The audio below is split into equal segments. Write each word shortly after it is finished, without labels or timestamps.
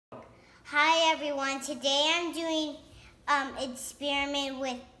everyone, today I'm doing experiment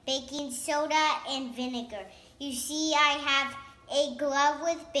with baking soda and vinegar. You see I have a glove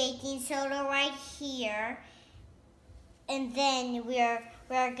with baking soda right here, and then we're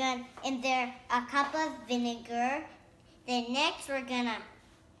gonna, and there a cup of vinegar. Then next we're gonna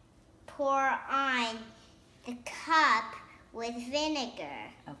pour on the cup with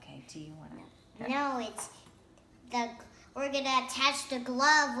vinegar. Okay, do you want to? No, we're gonna attach the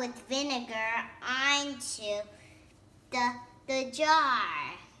glove with vinegar onto the jar.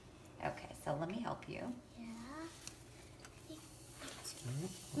 Okay, so let me help you. Yeah.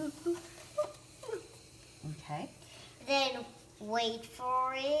 Okay. Then wait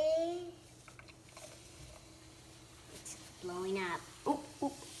for it. It's blowing up. Ooh,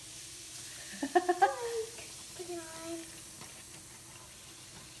 ooh. Put it on.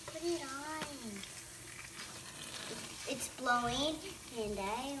 Put it on. It's blowing, and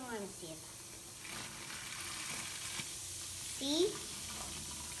I want to see it. See?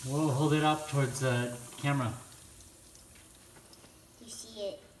 Whoa, hold it up towards the camera. You see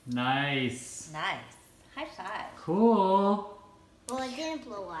it? Nice. Nice. High five. Cool. Well, it didn't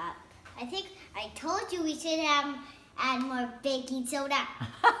blow up. I think I told you we should add more baking soda.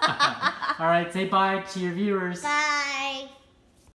 All right, say bye to your viewers. Bye.